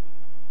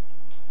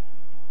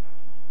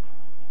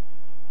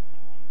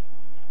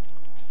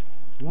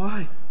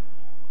 Why?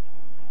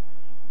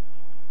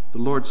 The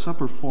Lord's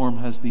Supper form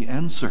has the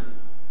answer.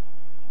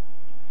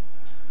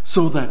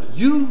 So that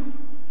you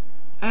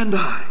and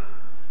I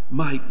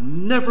might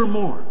never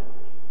more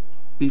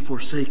be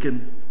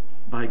forsaken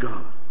by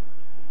God.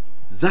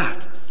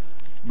 That,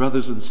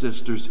 brothers and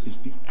sisters, is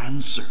the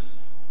answer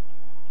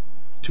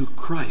to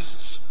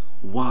Christ's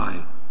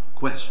why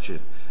question.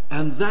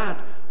 And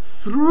that,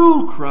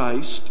 through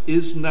Christ,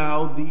 is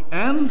now the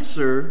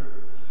answer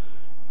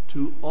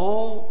to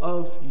all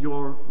of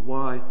your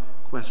why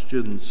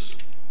questions,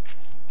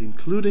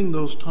 including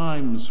those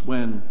times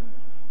when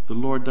the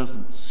Lord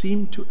doesn't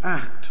seem to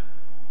act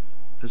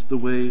as the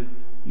way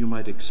you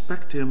might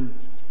expect him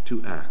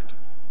to act.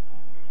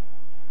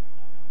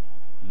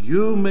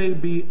 You may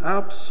be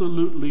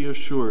absolutely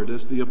assured,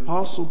 as the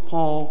Apostle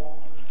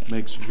Paul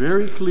makes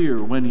very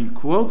clear when he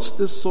quotes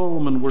this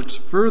psalm and works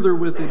further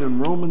with it in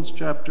Romans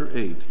chapter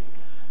 8,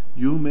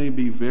 you may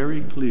be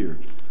very clear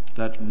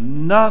that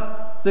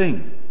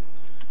nothing,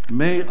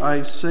 may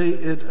I say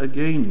it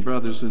again,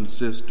 brothers and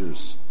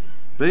sisters,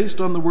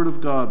 based on the Word of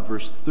God,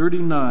 verse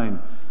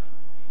 39,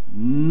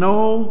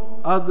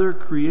 no other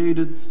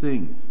created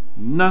thing,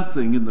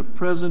 nothing in the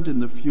present, in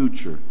the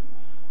future,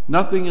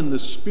 nothing in the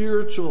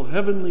spiritual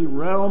heavenly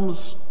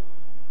realms,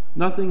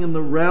 nothing in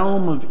the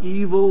realm of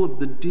evil, of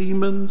the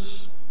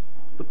demons,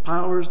 the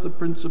powers, the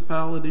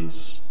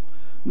principalities,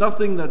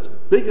 nothing that's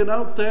big and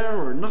out there,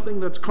 or nothing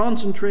that's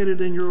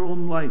concentrated in your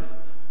own life.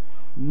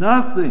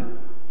 Nothing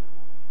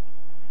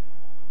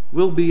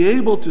will be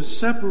able to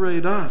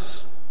separate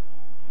us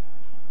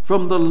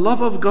from the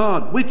love of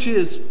God, which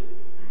is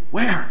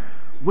where?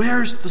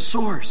 Where's the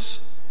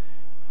source?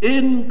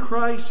 In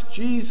Christ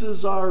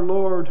Jesus our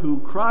Lord, who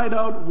cried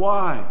out,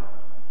 "Why,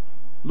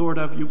 Lord,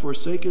 have you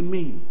forsaken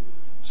me?"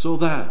 So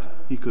that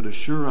he could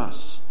assure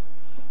us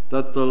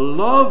that the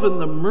love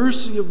and the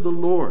mercy of the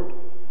Lord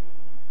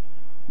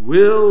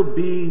will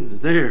be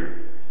there.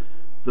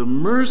 The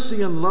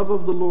mercy and love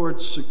of the Lord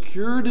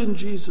secured in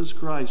Jesus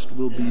Christ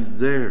will be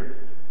there.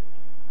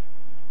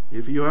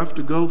 If you have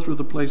to go through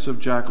the place of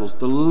jackals,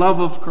 the love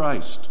of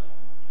Christ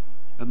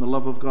and the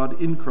love of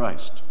God in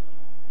Christ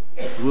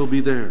will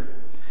be there.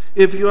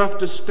 If you have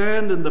to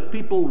stand and the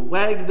people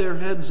wag their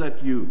heads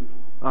at you,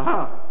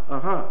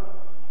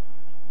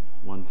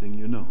 one thing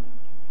you know,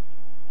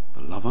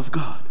 the love of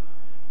God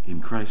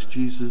in Christ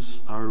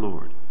Jesus our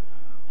Lord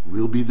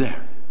will be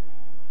there.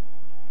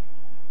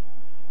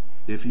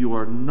 If you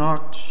are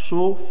knocked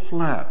so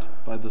flat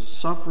by the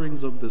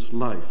sufferings of this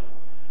life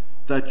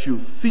that you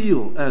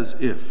feel as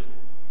if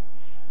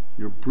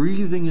you're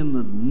breathing in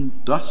the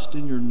dust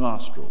in your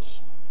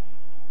nostrils,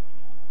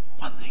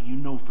 one thing you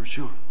know for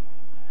sure,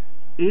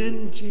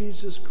 in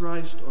Jesus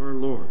Christ our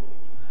Lord,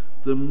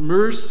 the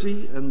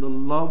mercy and the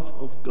love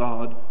of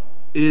God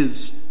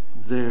is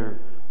there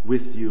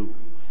with you,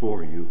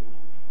 for you.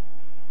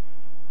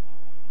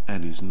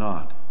 And he's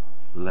not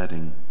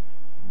letting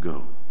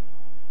go.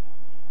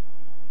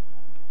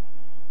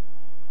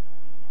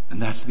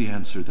 And that's the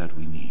answer that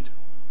we need.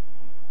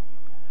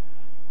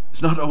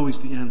 It's not always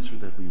the answer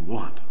that we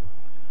want.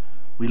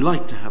 We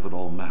like to have it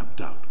all mapped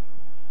out.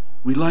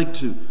 We like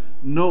to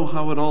know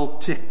how it all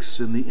ticks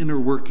in the inner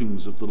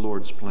workings of the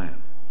Lord's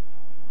plan.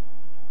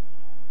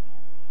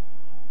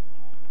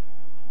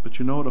 But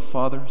you know what a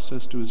father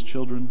says to his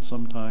children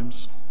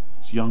sometimes,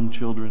 his young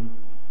children?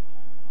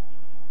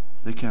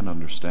 They can't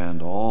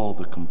understand all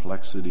the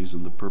complexities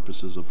and the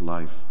purposes of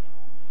life.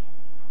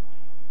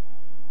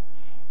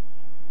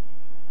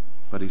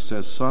 But he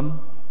says, "Son,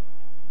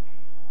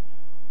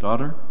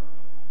 daughter,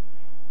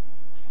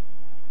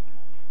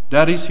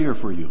 Daddy's here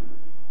for you,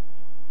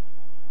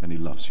 and he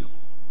loves you."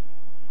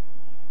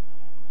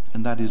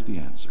 And that is the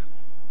answer.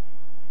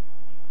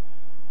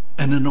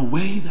 And in a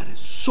way that is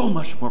so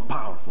much more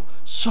powerful,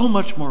 so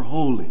much more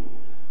holy,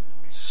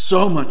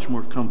 so much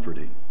more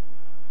comforting.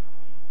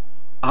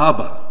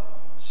 Abba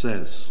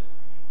says,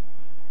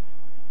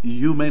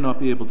 "You may not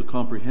be able to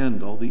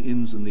comprehend all the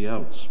ins and the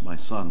outs, my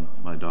son,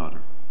 my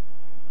daughter.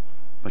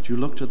 But you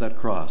look to that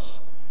cross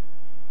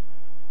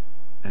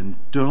and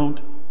don't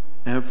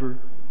ever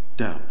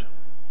doubt.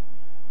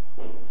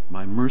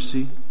 My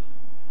mercy,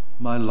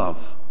 my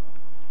love,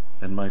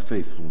 and my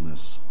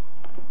faithfulness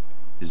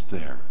is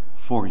there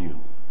for you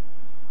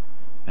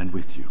and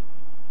with you."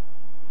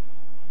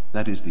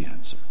 That is the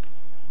answer.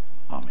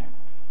 Amen.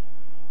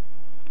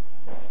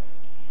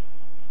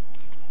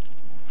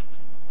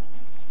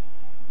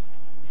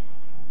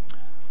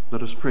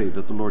 Let us pray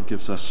that the Lord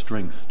gives us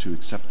strength to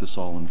accept this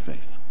all in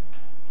faith.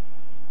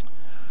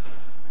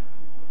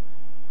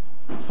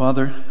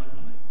 Father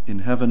in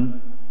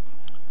heaven,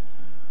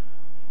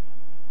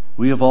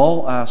 we have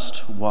all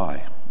asked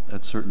why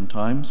at certain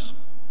times,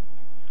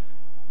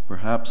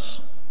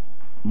 perhaps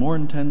more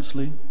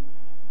intensely,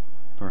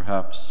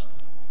 perhaps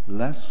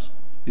less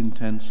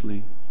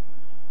intensely,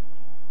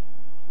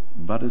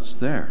 but it's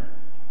there.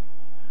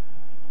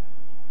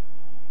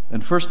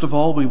 And first of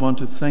all, we want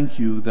to thank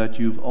you that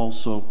you've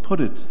also put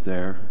it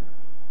there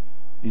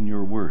in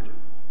your word.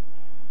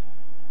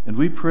 And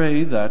we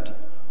pray that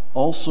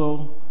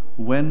also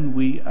when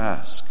we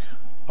ask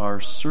our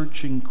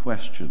searching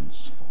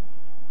questions,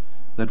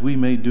 that we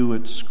may do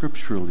it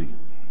scripturally.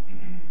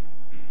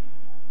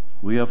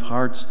 We have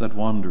hearts that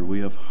wander. We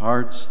have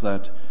hearts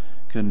that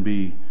can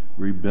be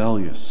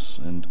rebellious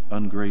and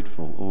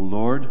ungrateful. O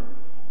Lord,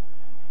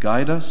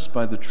 guide us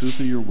by the truth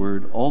of your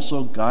word.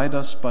 Also guide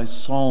us by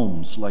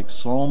psalms like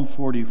Psalm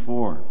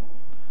 44,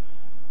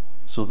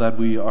 so that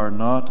we are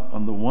not,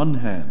 on the one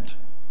hand,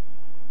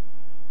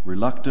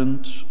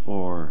 reluctant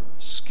or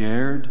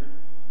scared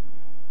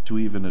to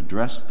even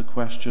address the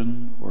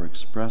question or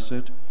express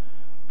it,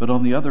 but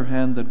on the other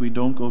hand, that we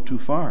don't go too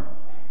far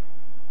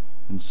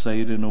and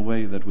say it in a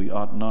way that we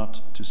ought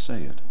not to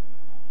say it.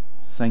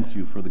 Thank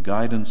you for the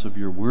guidance of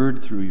your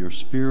word through your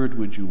Spirit.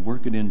 Would you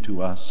work it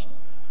into us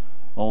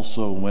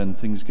also when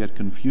things get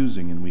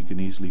confusing and we can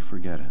easily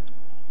forget it.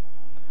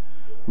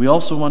 We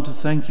also want to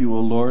thank you,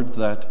 O Lord,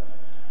 that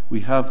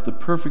we have the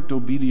perfect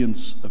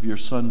obedience of your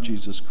Son,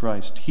 Jesus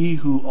Christ, he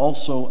who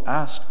also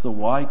asked the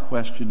why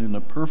question in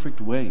a perfect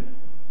way,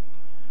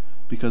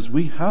 because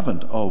we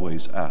haven't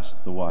always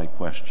asked the why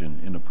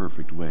question in a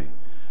perfect way.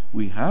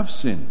 We have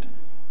sinned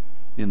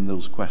in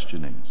those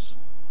questionings.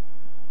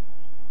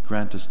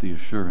 Grant us the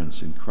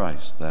assurance in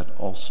Christ that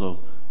also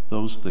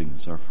those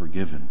things are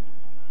forgiven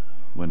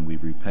when we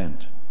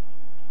repent.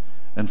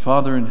 And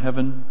Father in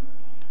heaven,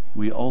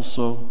 we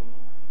also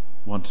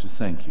want to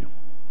thank you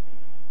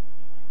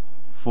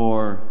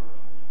for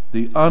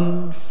the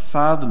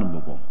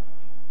unfathomable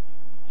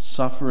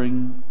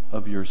suffering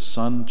of your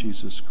Son,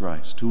 Jesus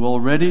Christ, who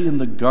already in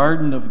the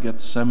Garden of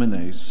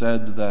Gethsemane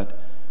said that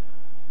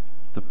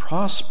the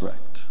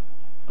prospect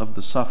of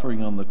the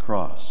suffering on the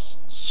cross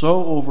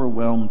so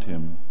overwhelmed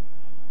him,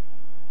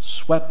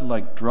 sweat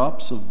like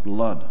drops of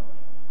blood,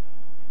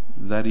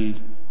 that he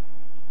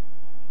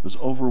was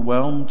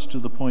overwhelmed to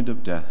the point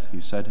of death, he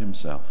said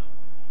himself.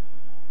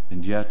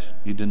 And yet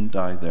he didn't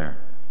die there.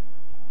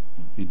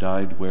 He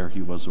died where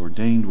he was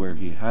ordained, where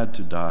he had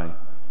to die,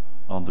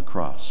 on the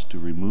cross, to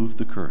remove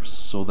the curse,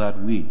 so that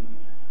we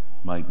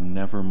might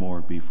never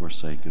more be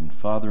forsaken.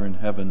 Father in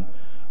heaven,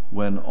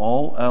 when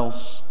all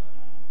else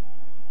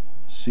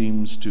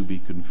seems to be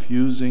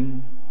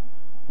confusing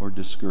or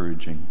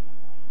discouraging,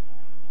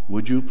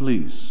 would you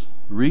please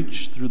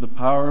reach through the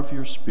power of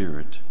your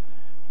Spirit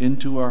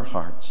into our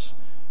hearts,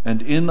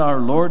 and in our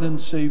Lord and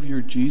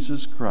Savior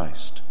Jesus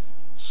Christ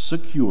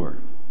secure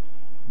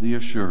the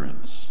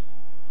assurance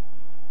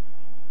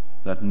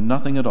that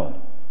nothing at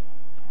all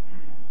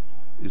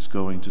is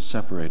going to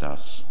separate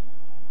us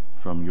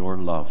from your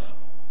love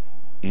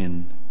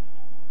in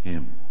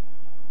him.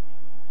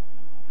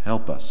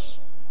 Help us,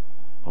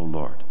 O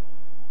Lord.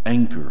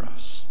 Anchor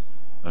us,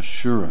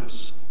 assure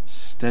us,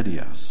 steady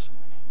us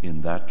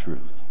in that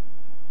truth.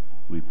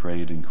 We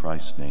pray it in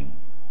Christ's name.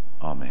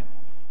 Amen.